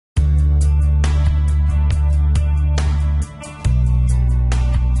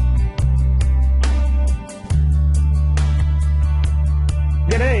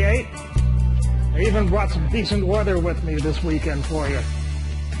brought some decent weather with me this weekend for you.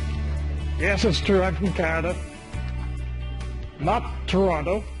 Yes, it's true, I'm from Canada. Not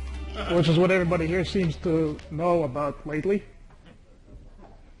Toronto, which is what everybody here seems to know about lately.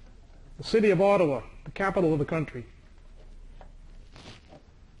 The city of Ottawa, the capital of the country.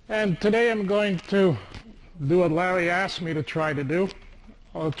 And today I'm going to do what Larry asked me to try to do.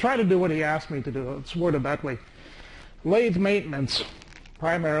 I'll try to do what he asked me to do. It's worded that way. Lathe maintenance,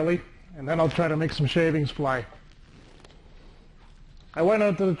 primarily, and then I'll try to make some shavings fly. I went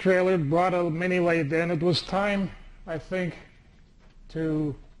out to the trailer, brought a mini lathe in. It was time, I think,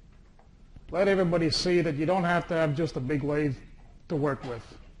 to let everybody see that you don't have to have just a big lathe to work with.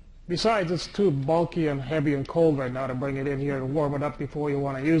 Besides, it's too bulky and heavy and cold right now to bring it in here and warm it up before you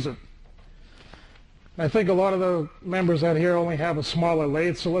want to use it. I think a lot of the members out here only have a smaller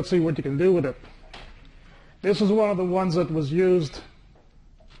lathe, so let's see what you can do with it. This is one of the ones that was used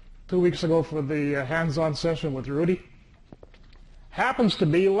 2 weeks ago for the hands-on session with Rudy. Happens to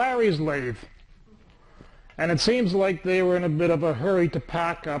be Larry's lathe. And it seems like they were in a bit of a hurry to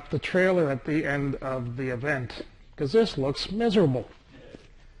pack up the trailer at the end of the event, because this looks miserable.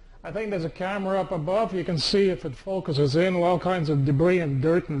 I think there's a camera up above. You can see if it focuses in all kinds of debris and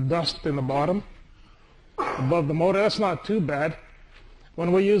dirt and dust in the bottom above the motor. That's not too bad.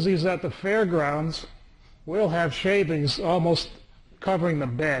 When we use these at the fairgrounds, we'll have shavings almost covering the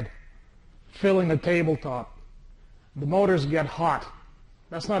bed, filling the tabletop. The motors get hot.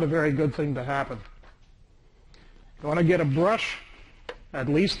 That's not a very good thing to happen. You want to get a brush, at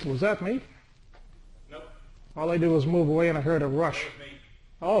least. Was that me? Nope. All I did was move away and I heard a rush.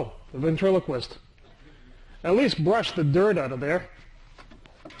 Oh, the ventriloquist. At least brush the dirt out of there.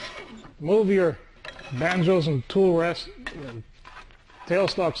 Move your banjos and tool rests and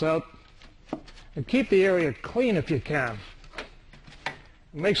tailstocks out. And keep the area clean if you can.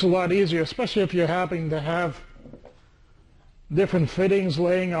 It makes it a lot easier, especially if you're having to have different fittings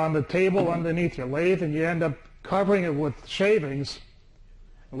laying on the table underneath your lathe and you end up covering it with shavings.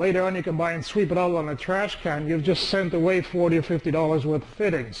 Later on you can buy and sweep it out on a trash can. You've just sent away $40 or $50 worth of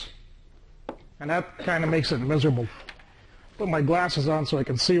fittings. And that kind of makes it miserable. Put my glasses on so I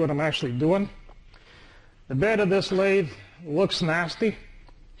can see what I'm actually doing. The bed of this lathe looks nasty.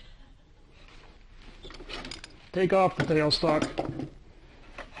 Take off the tailstock.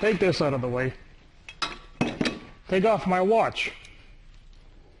 Take this out of the way. Take off my watch.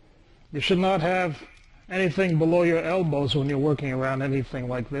 You should not have anything below your elbows when you're working around anything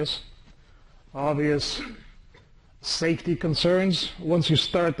like this. Obvious safety concerns. Once you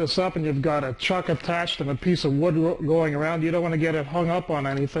start this up and you've got a chuck attached and a piece of wood going around, you don't want to get it hung up on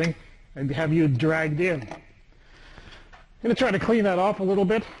anything and have you dragged in. I'm going to try to clean that off a little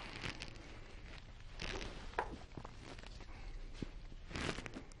bit.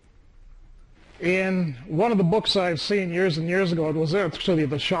 In one of the books I've seen years and years ago, it was actually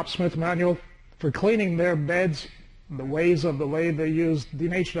the Shopsmith manual. For cleaning their beds, the ways of the lathe, they used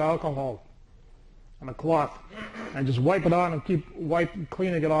denatured alcohol and a cloth. And just wipe it on and keep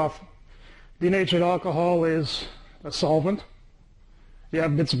cleaning it off. Denatured alcohol is a solvent. You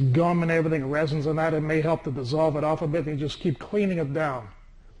have bits of gum and everything, resins and that, it may help to dissolve it off a bit, and you just keep cleaning it down.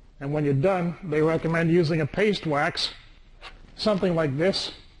 And when you're done, they recommend using a paste wax, something like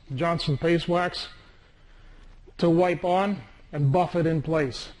this, Johnson paste wax, to wipe on and buff it in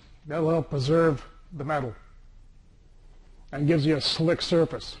place. That'll help preserve the metal and gives you a slick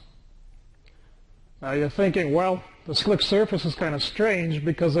surface. Now you're thinking, well, the slick surface is kind of strange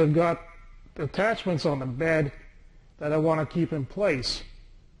because I've got attachments on the bed that I want to keep in place.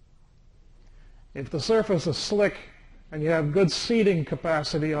 If the surface is slick and you have good seating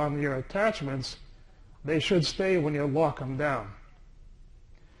capacity on your attachments, they should stay when you lock them down.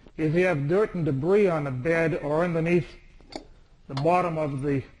 If you have dirt and debris on the bed or underneath the bottom of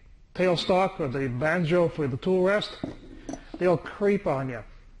the tailstock or the banjo for the tool rest, they'll creep on you.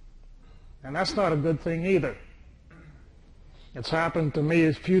 And that's not a good thing either. It's happened to me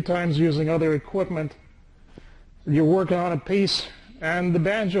a few times using other equipment. You're working on a piece and the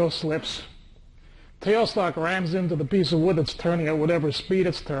banjo slips. Tailstock rams into the piece of wood that's turning at whatever speed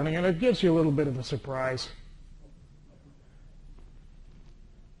it's turning, and it gives you a little bit of a surprise.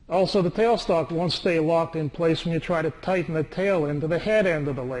 Also, the tailstock won't stay locked in place when you try to tighten the tail into the head end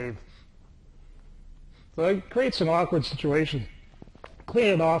of the lathe. So it creates an awkward situation. Clean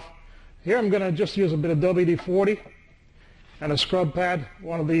it off. Here I'm going to just use a bit of WD-40 and a scrub pad,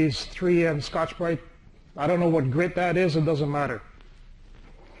 one of these 3M Scotch-Brite. I don't know what grit that is, it doesn't matter.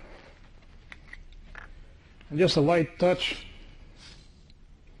 And just a light touch.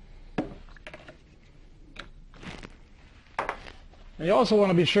 And you also want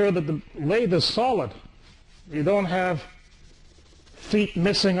to be sure that the lathe is solid. You don't have feet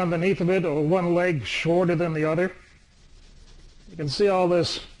missing underneath of it or one leg shorter than the other. You can see all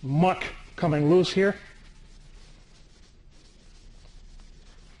this muck coming loose here.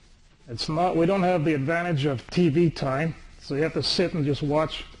 It's not, we don't have the advantage of TV time, so you have to sit and just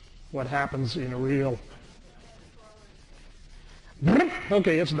watch what happens in real.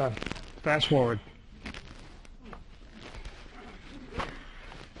 Okay, it's done. Fast forward.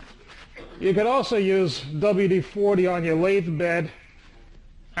 You could also use WD-40 on your lathe bed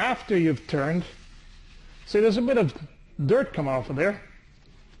after you've turned. See, there's a bit of dirt come off of there.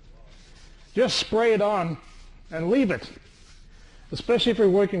 Just spray it on and leave it, especially if you're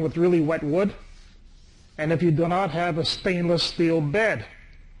working with really wet wood and if you do not have a stainless steel bed.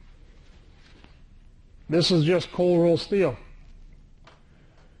 This is just cold rolled steel.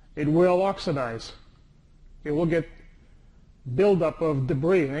 It will oxidize. It will get buildup of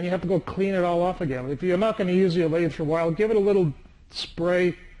debris, and then you have to go clean it all off again. If you're not going to use your lathe for a while, give it a little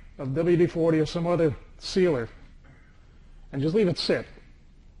spray of WD-40 or some other sealer and just leave it sit.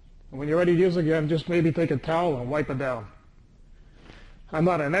 And when you're ready to use it again, just maybe take a towel and wipe it down. I'm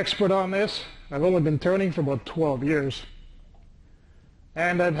not an expert on this. I've only been turning for about 12 years.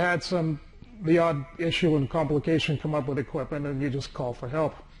 And I've had the odd issue and complication come up with equipment, and you just call for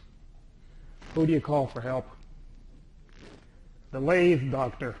help. Who do you call for help? The lathe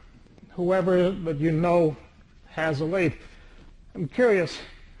doctor, whoever that you know has a lathe. I'm curious,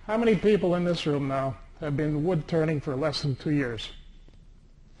 how many people in this room now have been wood turning for less than 2 years?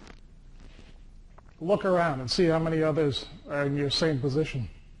 Look around and see how many others are in your same position.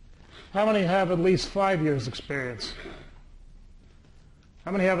 How many have at least 5 years experience?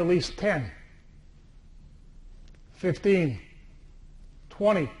 How many have at least 10? 15?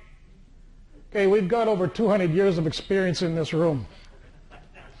 20? Okay, we've got over 200 years of experience in this room.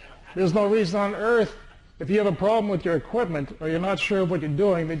 There's no reason on earth, if you have a problem with your equipment or you're not sure of what you're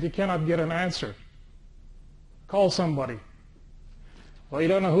doing, that you cannot get an answer. Call somebody. Well, you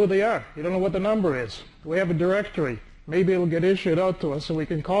don't know who they are. You don't know what the number is. We have a directory. Maybe it'll get issued out to us so we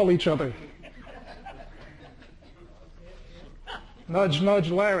can call each other. Nudge, nudge,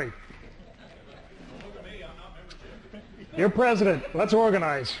 Larry. You're president. Let's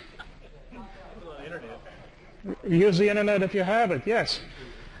organize. Use the internet if you have it, yes.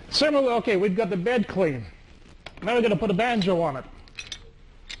 Similarly, okay, we've got the bed clean. Now we're going to put a banjo on it.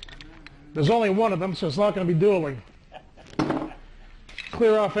 There's only one of them, so it's not going to be dueling.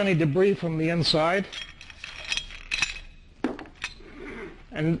 Clear off any debris from the inside.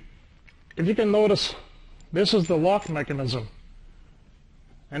 And if you can notice, this is the lock mechanism.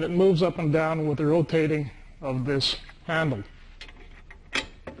 And it moves up and down with the rotating of this handle.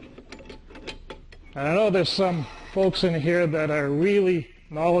 And I know there's some folks in here that are really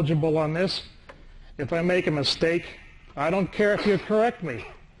knowledgeable on this. If I make a mistake, I don't care if you correct me.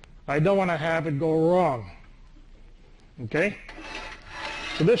 I don't want to have it go wrong. Okay?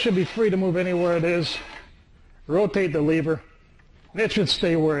 So this should be free to move anywhere it is. Rotate the lever, and it should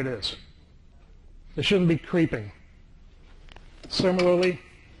stay where it is. It shouldn't be creeping. Similarly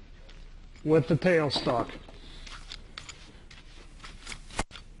with the tailstock.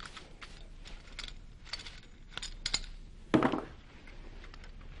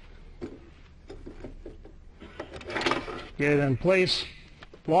 Get it in place,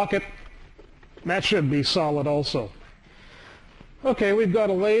 lock it. That should be solid also. Okay, we've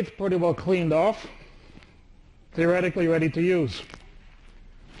got a lathe pretty well cleaned off, theoretically ready to use.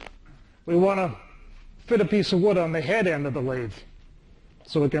 We want to fit a piece of wood on the head end of the lathe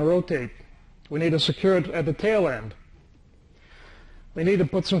so it can rotate. We need to secure it at the tail end. We need to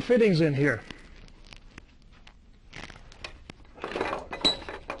put some fittings in here.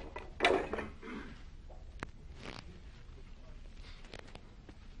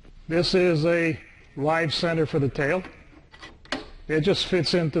 This is a live center for the tail. It just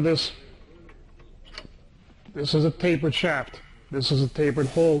fits into this. This is a tapered shaft. This is a tapered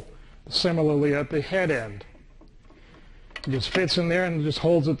hole, similarly at the head end. It just fits in there and just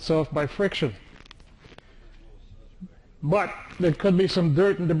holds itself by friction. But there could be some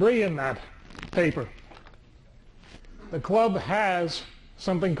dirt and debris in that taper. The club has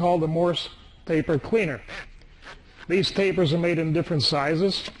something called a Morse taper cleaner. These tapers are made in different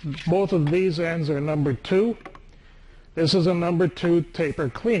sizes. Both of these ends are number 2. This is a number 2 taper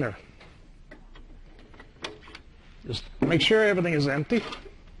cleaner. Just make sure everything is empty.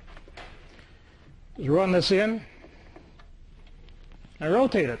 Just run this in and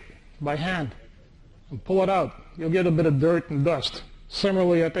rotate it by hand and pull it out. You'll get a bit of dirt and dust.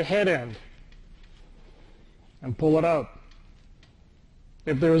 Similarly at the head end, and pull it out.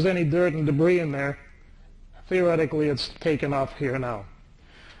 If there is any dirt and debris in there, theoretically it's taken off here now.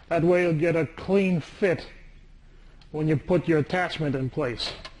 That way you'll get a clean fit when you put your attachment in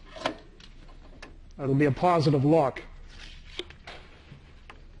place. It'll be a positive lock.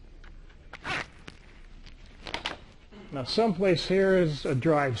 Now someplace here is a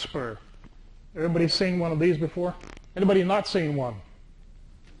drive spur. Everybody seen one of these before? Anybody not seen one?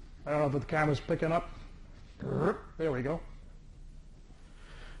 I don't know if the camera's picking up. There we go.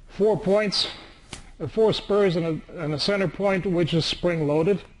 4 points, 4 spurs and a center point which is spring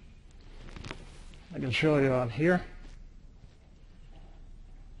loaded. I can show you on here.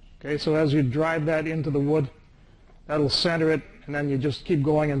 Okay, so as you drive that into the wood, that'll center it, and then you just keep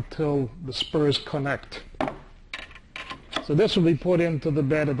going until the spurs connect. So this will be put into the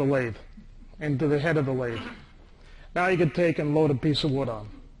bed of the lathe, into the head of the lathe. Now you can take and load a piece of wood on.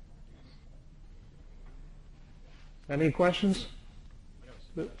 Any questions?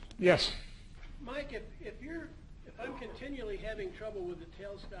 Yes. Mike, if I'm continually having trouble with the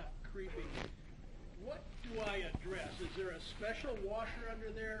tailstock creeping, what do I address? Is there a special washer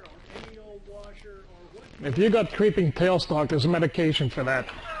under there, or any old washer, or what? If you got creeping tailstock, there's a medication for that.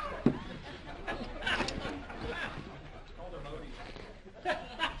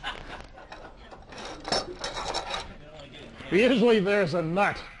 Usually there's a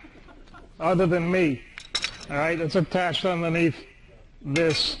nut, other than me. All right, it's attached underneath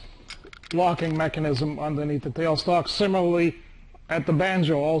this locking mechanism underneath the tailstock. Similarly, at the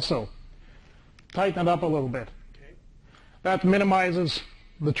banjo also. Tighten it up a little bit. Okay. That minimizes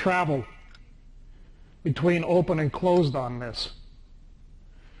the travel between open and closed on this.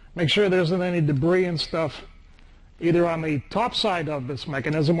 Make sure there isn't any debris and stuff either on the top side of this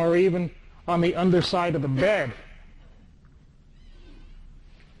mechanism or even on the underside of the bed.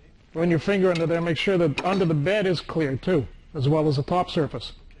 Run your finger under there, make sure that under the bed is clear too, as well as the top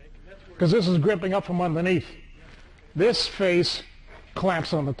surface. Because this is gripping up from underneath. This face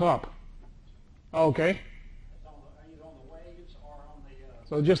clamps on the top. Okay.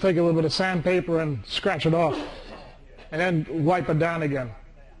 So just take a little bit of sandpaper and scratch it off. And then wipe it down again.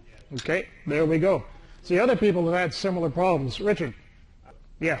 Okay, there we go. See, other people have had similar problems. Richard?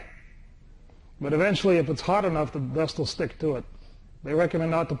 Yeah. But eventually, if it's hot enough, the dust will stick to it. They recommend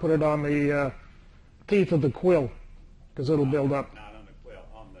not to put it on the teeth of the quill, because it'll build up. Not on the quill,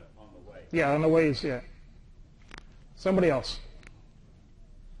 on the way. Yeah, on the ways, yeah. Somebody else.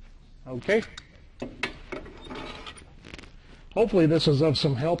 Okay. Hopefully this is of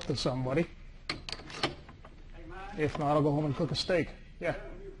some help to somebody. If not, I'll go home and cook a steak. Yeah.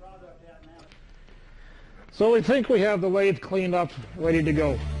 So we think we have the lathe cleaned up, ready to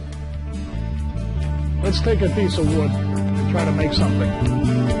go. Let's take a piece of wood and try to make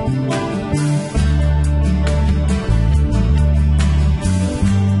something.